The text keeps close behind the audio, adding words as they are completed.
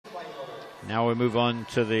Now we move on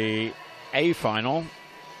to the A final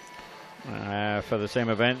for the same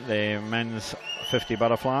event, the men's 50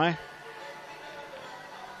 butterfly.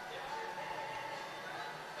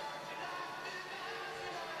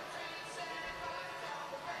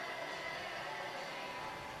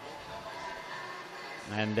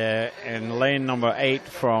 And in lane number 8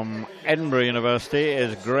 from Edinburgh University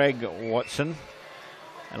is Greg Watson.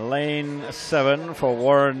 In lane 7 for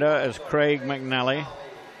Warrender is Craig McNally.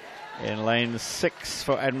 In lane 6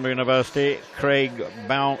 for Edinburgh University, Craig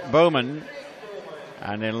Bowman.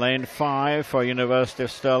 And in lane 5 for University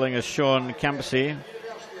of Stirling is Sean Campsey.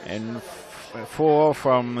 In 4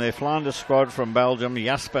 from the Flanders squad from Belgium,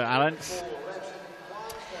 Jasper Aerents.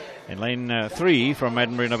 In lane 3 from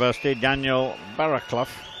Edinburgh University, Daniel Barraclough.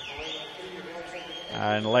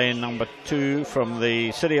 And lane number 2 from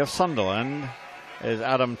the city of Sunderland is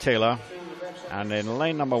Adam Taylor. And in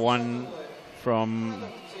lane number 1 from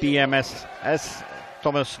BMSS,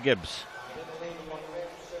 Thomas Gibbs.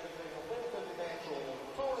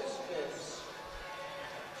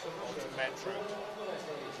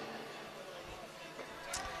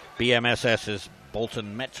 BMSS is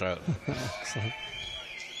Bolton Metro.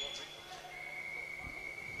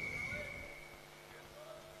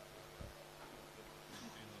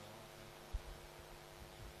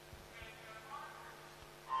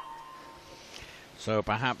 So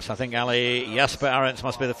perhaps, I think, Ali, Jasper Aerents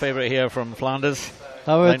must be the favourite here from Flanders.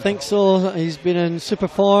 I would think so. He's been in super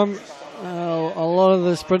form. A lot of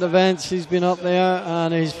the sprint events he's been up there,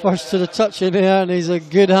 and he's first to the touch in here, and he's a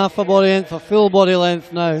good half a body length, a full body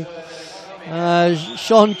length now.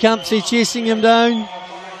 Sean Campsey chasing him down,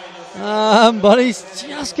 but he's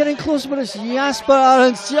just getting close, but it's Jasper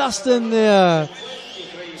Aerents just in there.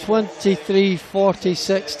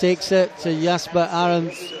 23.46 takes it to Jasper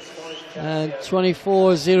Aerents. And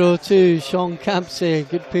 24.02, Sean Campsey,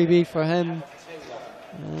 good PB for him.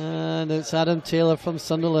 And it's Adam Taylor from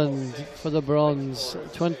Sunderland for the bronze,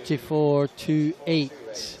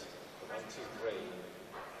 24.28.